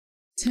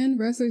10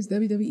 wrestlers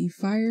WWE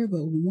fired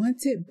but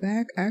wanted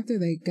back after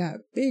they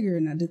got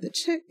bigger. Now, did the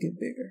check get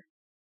bigger?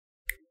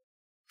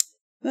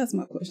 That's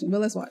my question,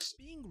 but let's watch.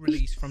 Being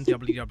released from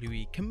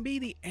WWE can be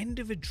the end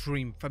of a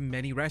dream for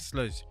many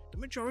wrestlers. The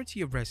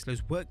majority of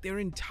wrestlers work their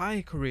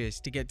entire careers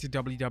to get to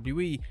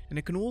WWE, and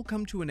it can all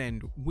come to an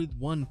end with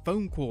one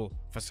phone call.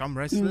 For some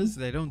wrestlers,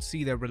 they don't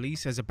see their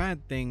release as a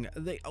bad thing,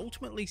 they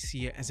ultimately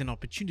see it as an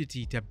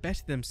opportunity to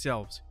better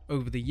themselves.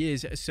 Over the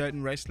years,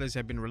 certain wrestlers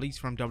have been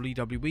released from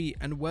WWE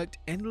and worked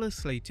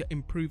endlessly to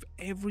improve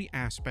every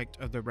aspect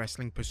of their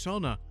wrestling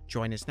persona.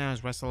 Join us now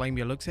as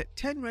WrestleMania looks at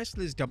 10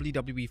 wrestlers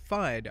WWE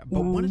fired,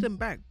 but wanted them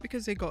back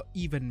because they got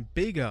even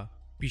bigger.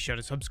 Be sure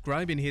to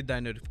subscribe and hit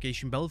that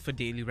notification bell for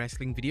daily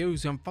wrestling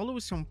videos, and follow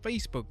us on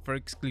Facebook for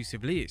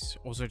exclusive lists.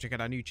 Also check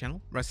out our new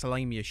channel,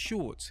 WrestleMania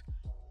Shorts.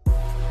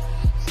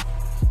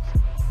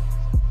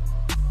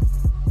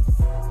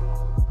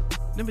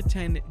 Number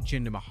 10.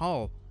 Jinder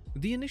Mahal.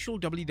 The initial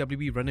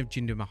WWE run of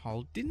Jinder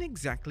Mahal didn't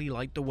exactly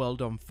light the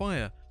world on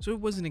fire, so it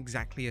wasn't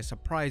exactly a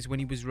surprise when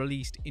he was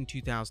released in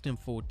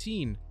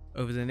 2014.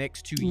 Over the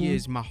next 2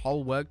 years,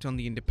 Mahal worked on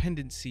the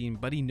independent scene,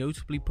 but he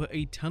notably put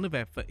a ton of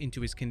effort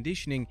into his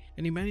conditioning,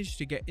 and he managed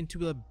to get into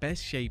the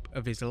best shape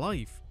of his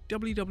life.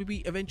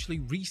 WWE eventually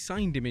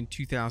re-signed him in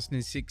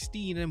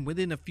 2016, and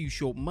within a few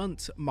short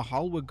months,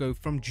 Mahal would go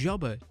from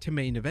jobber to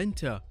main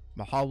eventer.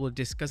 Mahal will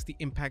discuss the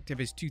impact of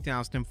his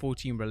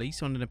 2014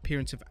 release on an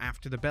appearance of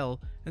After the Bell,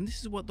 and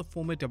this is what the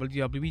former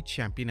WWE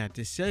champion had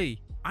to say.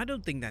 "I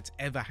don't think that's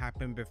ever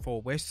happened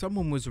before, where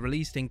someone was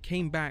released and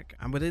came back,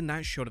 and within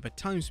that short of a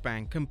time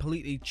span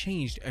completely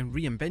changed and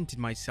reinvented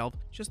myself.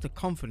 Just the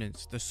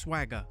confidence, the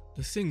swagger,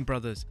 the Singh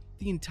brothers,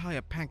 the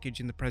entire package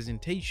in the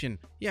presentation.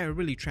 Yeah, I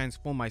really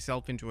transformed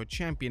myself into a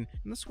champion,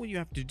 and that's what you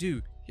have to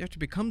do. You have to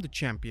become the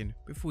champion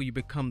before you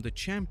become the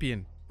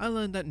champion. I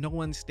learned that no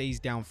one stays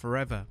down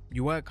forever.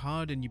 You work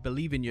hard and you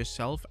believe in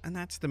yourself, and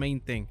that's the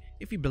main thing.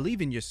 If you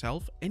believe in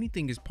yourself,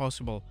 anything is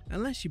possible.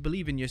 Unless you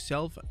believe in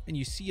yourself and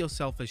you see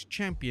yourself as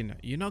champion,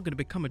 you're not going to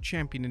become a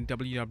champion in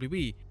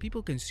WWE.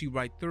 People can see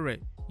right through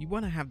it. You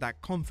want to have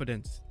that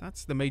confidence.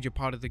 That's the major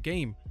part of the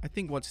game. I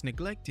think what's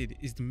neglected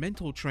is the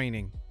mental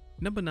training."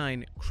 Number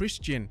 9.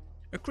 Christian.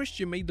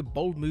 Christian made the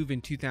bold move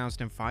in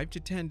 2005 to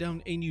turn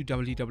down a new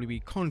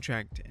WWE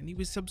contract, and he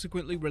was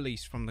subsequently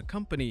released from the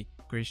company.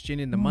 Christian,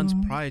 in the months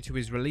prior to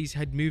his release,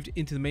 had moved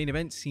into the main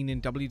event scene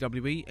in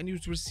WWE, and he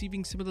was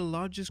receiving some of the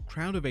largest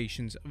crowd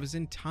ovations of his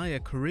entire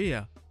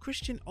career.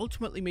 Christian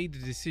ultimately made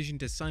the decision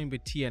to sign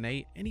with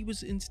TNA, and he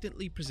was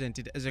instantly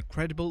presented as a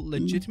credible,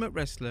 legitimate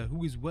wrestler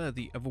who is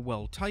worthy of a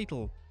world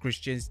title.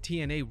 Christian's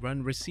TNA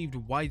run received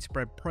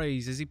widespread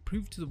praise as he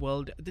proved to the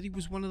world that he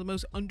was one of the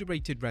most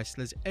underrated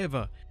wrestlers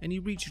ever, and he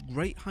reached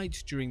great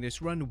heights during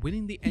this run,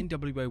 winning the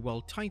NWA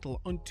World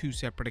title on 2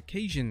 separate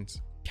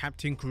occasions.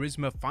 Captain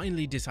Charisma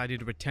finally decided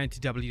to return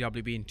to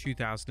WWE in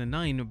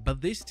 2009,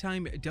 but this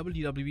time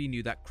WWE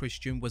knew that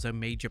Christian was a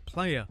major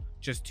player.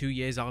 Just 2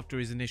 years after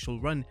his initial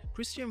run,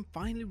 Christian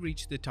finally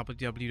reached the top of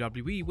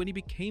WWE when he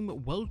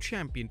became world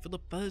champion for the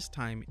first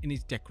time in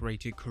his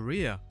decorated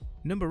career.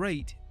 Number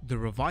 8. The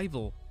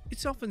Revival.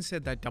 It's often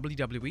said that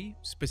WWE,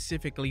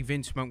 specifically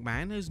Vince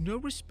McMahon, has no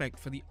respect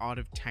for the art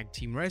of tag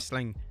team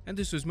wrestling, and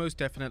this was most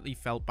definitely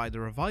felt by the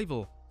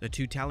Revival. The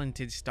two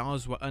talented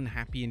stars were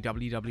unhappy in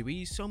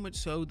WWE, so much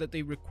so that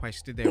they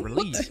requested their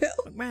release.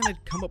 McMahon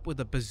had come up with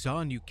a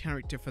bizarre new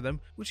character for them,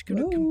 which could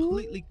have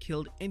completely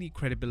killed any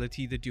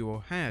credibility the duo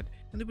had,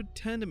 and it would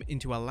turn them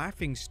into a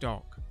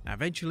laughingstock.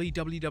 Eventually,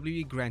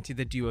 WWE granted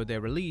the duo their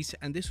release,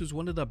 and this was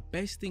one of the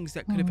best things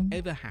that could have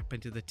ever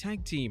happened to the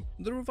tag team.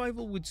 The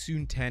Revival would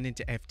soon turn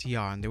into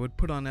FTR, and they would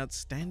put on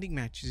outstanding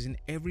matches in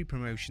every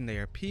promotion they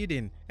appeared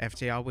in.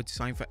 FTR would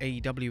sign for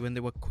AEW, and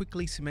they were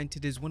quickly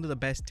cemented as one of the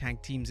best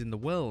tag teams in the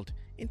world.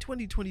 In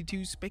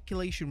 2022,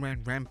 speculation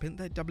ran rampant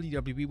that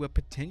WWE were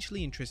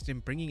potentially interested in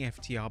bringing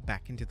FTR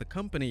back into the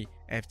company.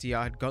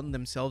 FTR had gotten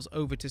themselves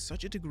over to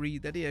such a degree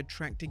that it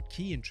attracted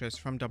key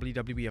interest from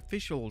WWE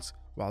officials.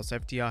 Whilst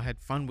FTR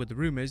had fun with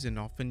rumors and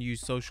often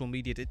used social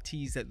media to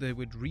tease that they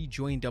would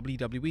rejoin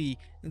WWE,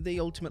 they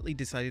ultimately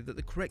decided that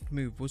the correct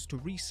move was to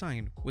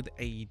re-sign with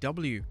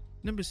AEW.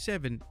 Number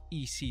 7.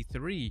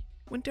 EC3.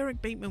 When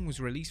Derek Bateman was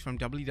released from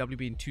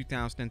WWE in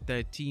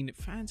 2013,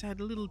 fans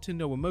had little to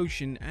no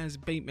emotion as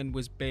Bateman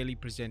was barely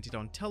presented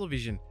on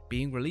television.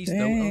 Being released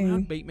though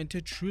allowed Bateman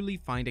to truly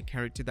find a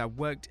character that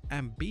worked,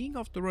 and being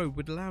off the road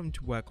would allow him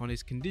to work on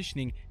his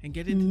conditioning and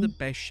get into the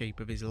best shape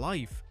of his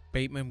life.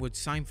 Bateman would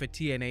sign for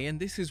TNA, and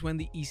this is when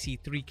the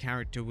EC3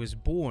 character was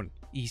born.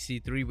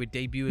 EC3 would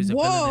debut as a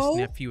villainous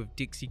nephew of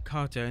Dixie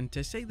Carter, and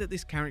to say that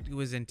this character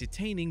was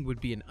entertaining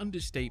would be an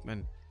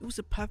understatement. It was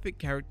a perfect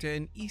character,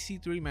 and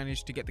EC3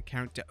 managed to get the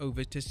character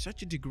over to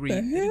such a degree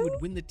that he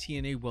would win the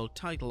TNA World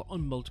title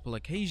on multiple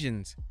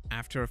occasions.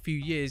 After a few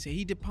years,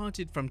 he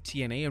departed from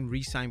TNA and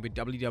re-signed with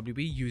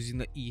WWE using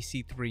the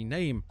EC3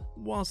 name.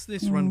 Whilst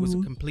this run was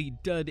a complete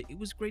dud, it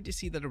was great to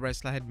see that a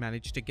wrestler had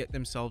managed to get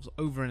themselves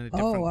over in a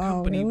different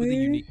company with a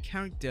unique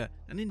character,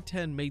 and in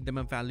turn made them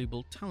a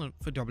valuable talent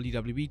for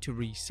WWE to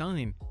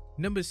re-sign.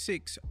 Number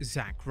 6.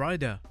 Zack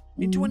Ryder.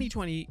 In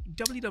 2020,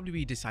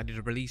 WWE decided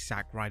to release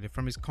Zack Ryder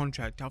from his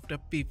contract after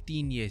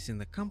 15 years in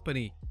the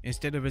company.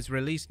 Instead of his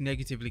release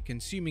negatively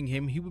consuming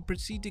him, he would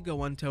proceed to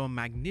go on to a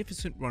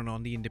magnificent run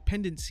on the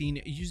independent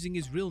scene using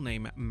his real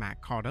name,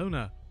 Matt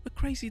Cardona. The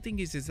crazy thing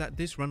is that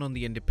this run on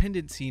the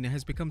independent scene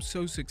has become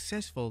so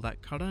successful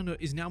that Cardona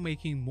is now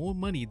making more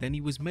money than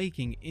he was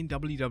making in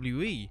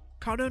WWE.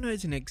 Cardona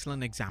is an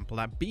excellent example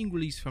that being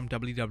released from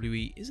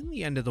WWE isn't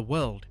the end of the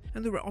world,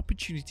 and there are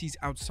opportunities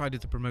outside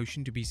of the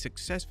promotion to be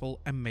successful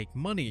and make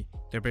money.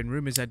 There have been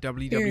rumors that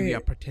WWE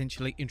are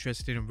potentially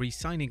interested in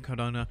re-signing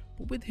Cardona,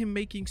 but with him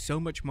making so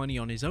much money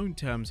on his own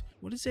terms,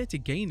 what is there to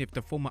gain if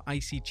the former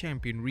IC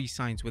champion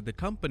re-signs with the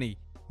company?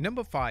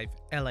 Number 5.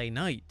 LA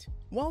Knight.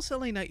 Whilst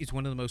LA Knight is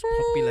one of the most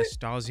popular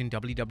stars in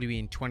WWE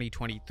in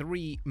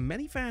 2023,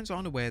 many fans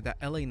aren't aware that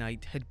LA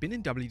Knight had been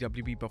in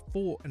WWE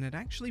before and had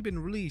actually been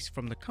released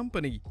from the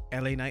company.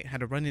 LA Knight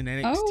had a run in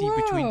NXT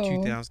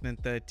between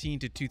 2013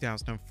 to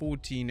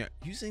 2014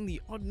 using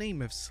the odd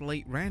name of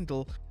Slate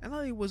Randall, and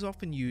LA was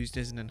often used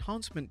as an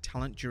enhancement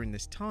talent during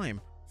this time.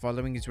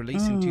 Following his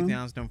release in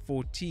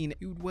 2014,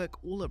 he would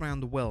work all around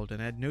the world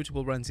and had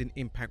notable runs in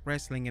Impact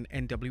Wrestling and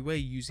NWA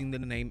using the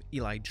name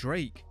Eli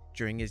Drake.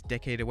 During his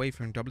decade away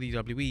from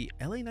WWE,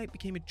 LA Knight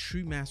became a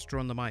true master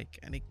on the mic,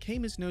 and it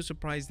came as no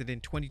surprise that in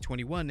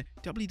 2021,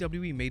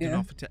 WWE made an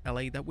offer to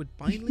LA that would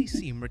finally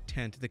see him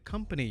return to the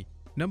company.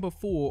 Number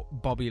 4.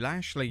 Bobby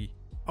Lashley.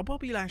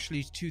 Bobby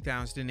Lashley's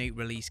 2008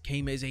 release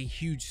came as a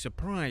huge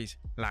surprise.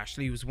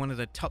 Lashley was one of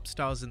the top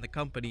stars in the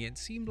company and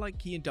seemed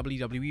like he and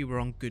WWE were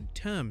on good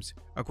terms.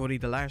 According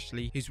to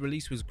Lashley, his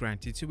release was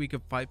granted so he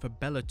could fight for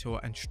Bellator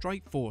and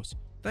Strikeforce.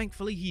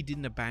 Thankfully, he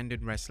didn't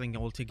abandon wrestling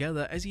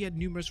altogether, as he had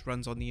numerous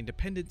runs on the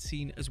independent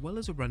scene as well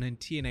as a run in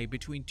TNA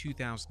between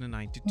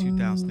 2009 to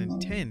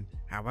 2010.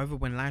 However,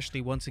 when Lashley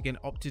once again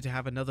opted to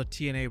have another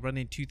TNA run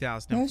in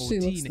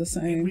 2014,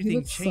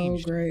 everything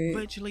changed.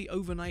 Virtually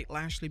overnight,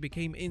 Lashley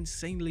became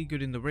insanely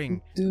good in the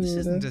ring. This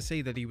isn't to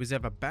say that he was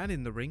ever bad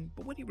in the ring,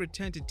 but when he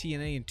returned to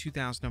TNA in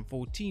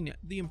 2014,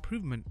 the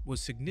improvement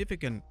was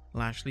significant.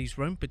 Lashley's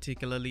run,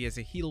 particularly as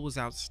a heel, was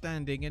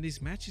outstanding, and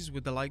his matches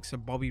with the likes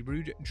of Bobby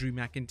Roode, Drew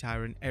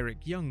McIntyre, and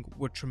Eric Young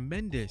were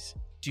tremendous.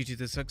 Due to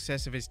the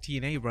success of his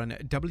TNA run,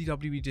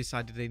 WWE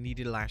decided they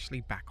needed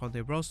Lashley back on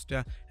their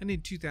roster, and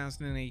in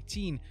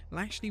 2018,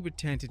 Lashley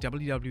returned to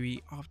WWE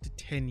after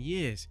 10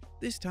 years.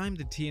 This time,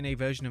 the TNA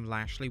version of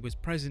Lashley was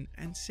present,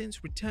 and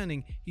since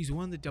returning, he's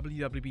won the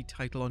WWE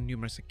title on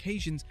numerous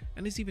occasions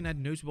and has even had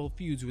notable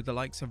feuds with the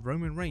likes of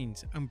Roman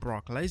Reigns and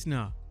Brock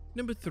Lesnar.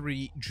 Number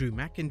 3. Drew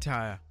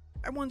McIntyre.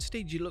 At one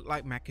stage, it looked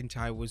like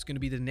McIntyre was going to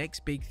be the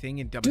next big thing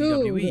in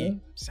WWE.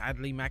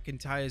 Sadly,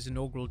 McIntyre's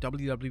inaugural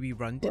WWE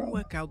run didn't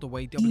work out the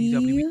way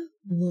WWE... He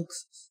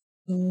looks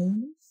so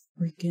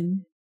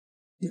freaking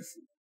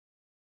different.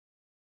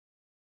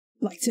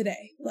 Like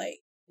today.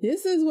 Like,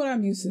 this is what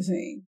I'm used to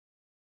seeing.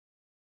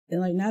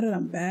 And like, now that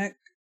I'm back,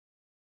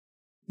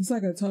 it's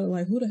like a total,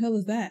 like, who the hell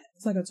is that?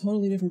 It's like a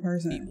totally different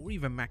person. Or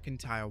even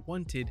McIntyre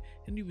wanted,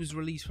 and he was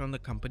released from the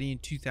company in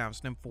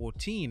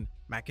 2014.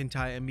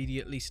 McIntyre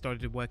immediately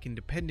started to work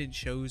independent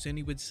shows, and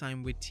he would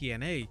sign with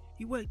TNA.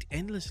 He worked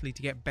endlessly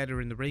to get better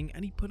in the ring,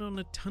 and he put on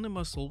a ton of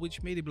muscle,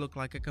 which made him look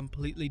like a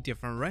completely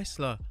different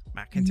wrestler.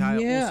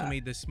 McIntyre also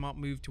made the smart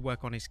move to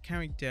work on his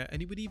character,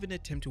 and he would even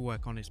attempt to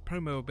work on his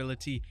promo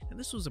ability, and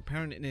this was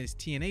apparent in his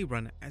TNA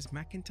run, as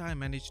McIntyre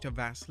managed to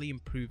vastly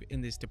improve in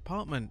this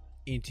department.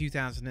 In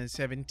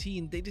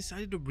 2017, they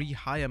decided to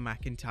rehire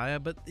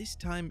McIntyre, but this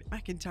time,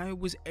 McIntyre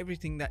was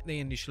everything that they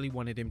initially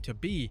wanted him to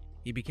be.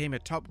 He became a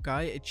top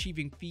guy,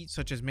 achieving feats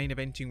such as main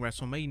eventing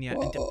WrestleMania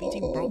and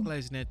defeating Brock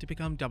Lesnar to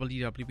become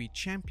WWE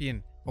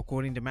Champion.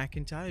 According to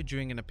McIntyre,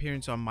 during an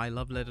appearance on My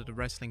Love Letter to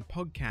Wrestling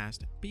podcast,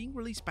 being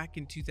released back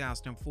in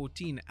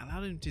 2014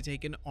 allowed him to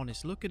take an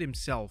honest look at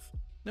himself.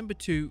 Number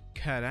 2.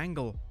 Kurt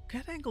Angle.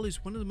 Kurt Angle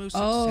is one of the most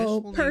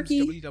successful names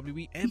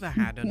WWE ever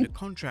had under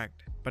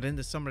contract. But in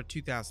the summer of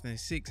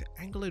 2006,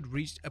 Angle had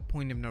reached a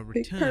point of no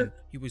return.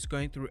 He was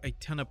going through a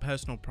ton of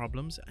personal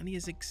problems, and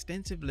his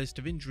extensive list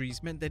of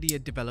injuries meant that he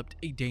had developed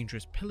a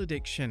dangerous pill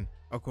addiction.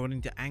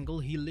 According to Angle,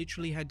 he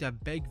literally had to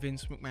beg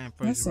Vince McMahon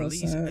for his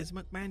release, as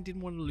McMahon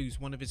didn't want to lose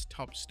one of his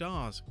top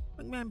stars.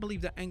 McMahon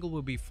believed that Angle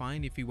would be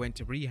fine if he went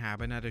to rehab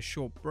and had a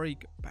short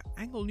break, but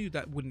Angle knew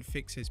that wouldn't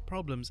fix his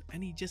problems,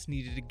 and he just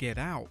needed to get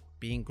out.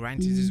 Being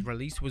granted his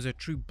release was a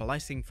true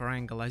blessing for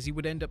Angle, as he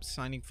would end up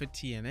signing for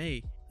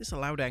TNA. This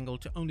allowed Angle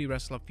to only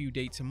wrestle a few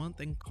dates a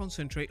month and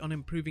concentrate on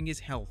improving his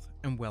health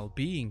and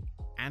well-being.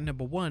 And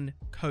number 1,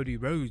 Cody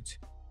Rhodes.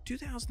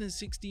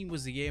 2016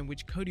 was the year in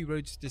which Cody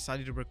Rhodes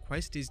decided to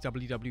request his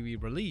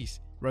WWE release.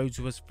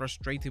 Rhodes was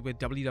frustrated with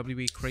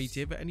WWE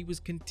creative, and he was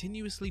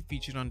continuously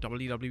featured on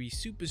WWE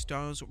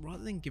Superstars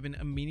rather than given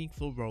a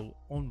meaningful role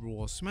on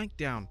Raw or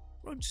SmackDown.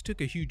 Rhodes took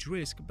a huge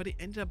risk, but it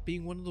ended up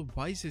being one of the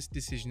wisest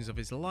decisions of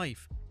his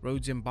life.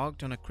 Rhodes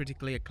embarked on a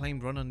critically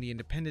acclaimed run on the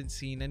independent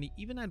scene, and he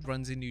even had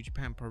runs in New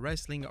Japan Pro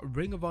Wrestling,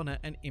 Ring of Honor,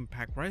 and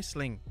Impact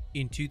Wrestling.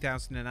 In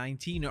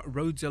 2019,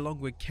 Rhodes, along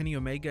with Kenny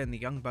Omega and the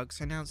Young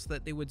Bucks, announced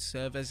that they would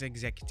serve as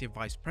executive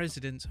vice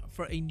presidents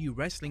for a new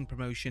wrestling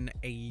promotion,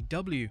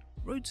 AEW.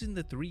 Rhodes, in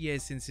the 3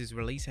 years since his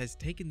release, has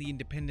taken the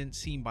independent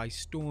scene by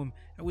storm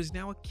and was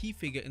now a key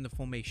figure in the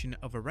formation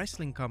of a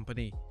wrestling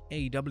company.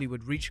 AEW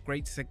would reach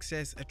great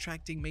success,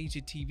 attracting major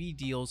TV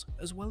deals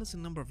as well as a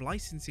number of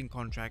licensing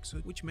contracts,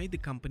 which made the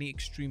company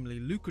extremely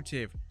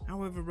lucrative.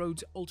 However,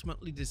 Rhodes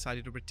ultimately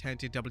decided to return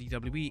to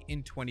WWE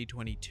in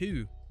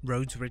 2022.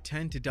 Rhodes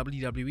returned to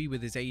WWE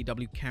with his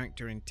AEW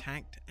character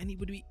intact, and he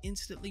would be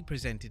instantly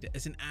presented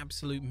as an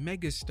absolute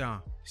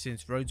megastar.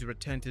 Since Rhodes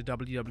returned to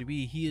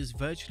WWE, he has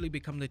virtually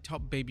become the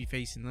top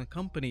babyface in the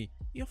company.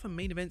 He often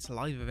main events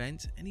live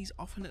events, and he's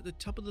often at the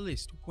top of the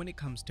list when it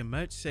comes to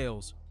merch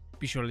sales.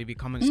 Be sure to leave your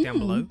comments down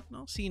below, and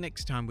I'll see you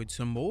next time with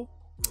some more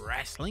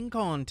wrestling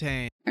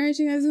content. Alright,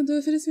 you guys, gonna do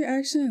it for this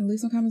reaction. Leave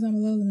some comments down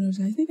below. Let me know what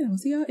you guys think, and I will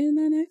see y'all in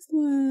the next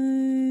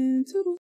one. Toodles.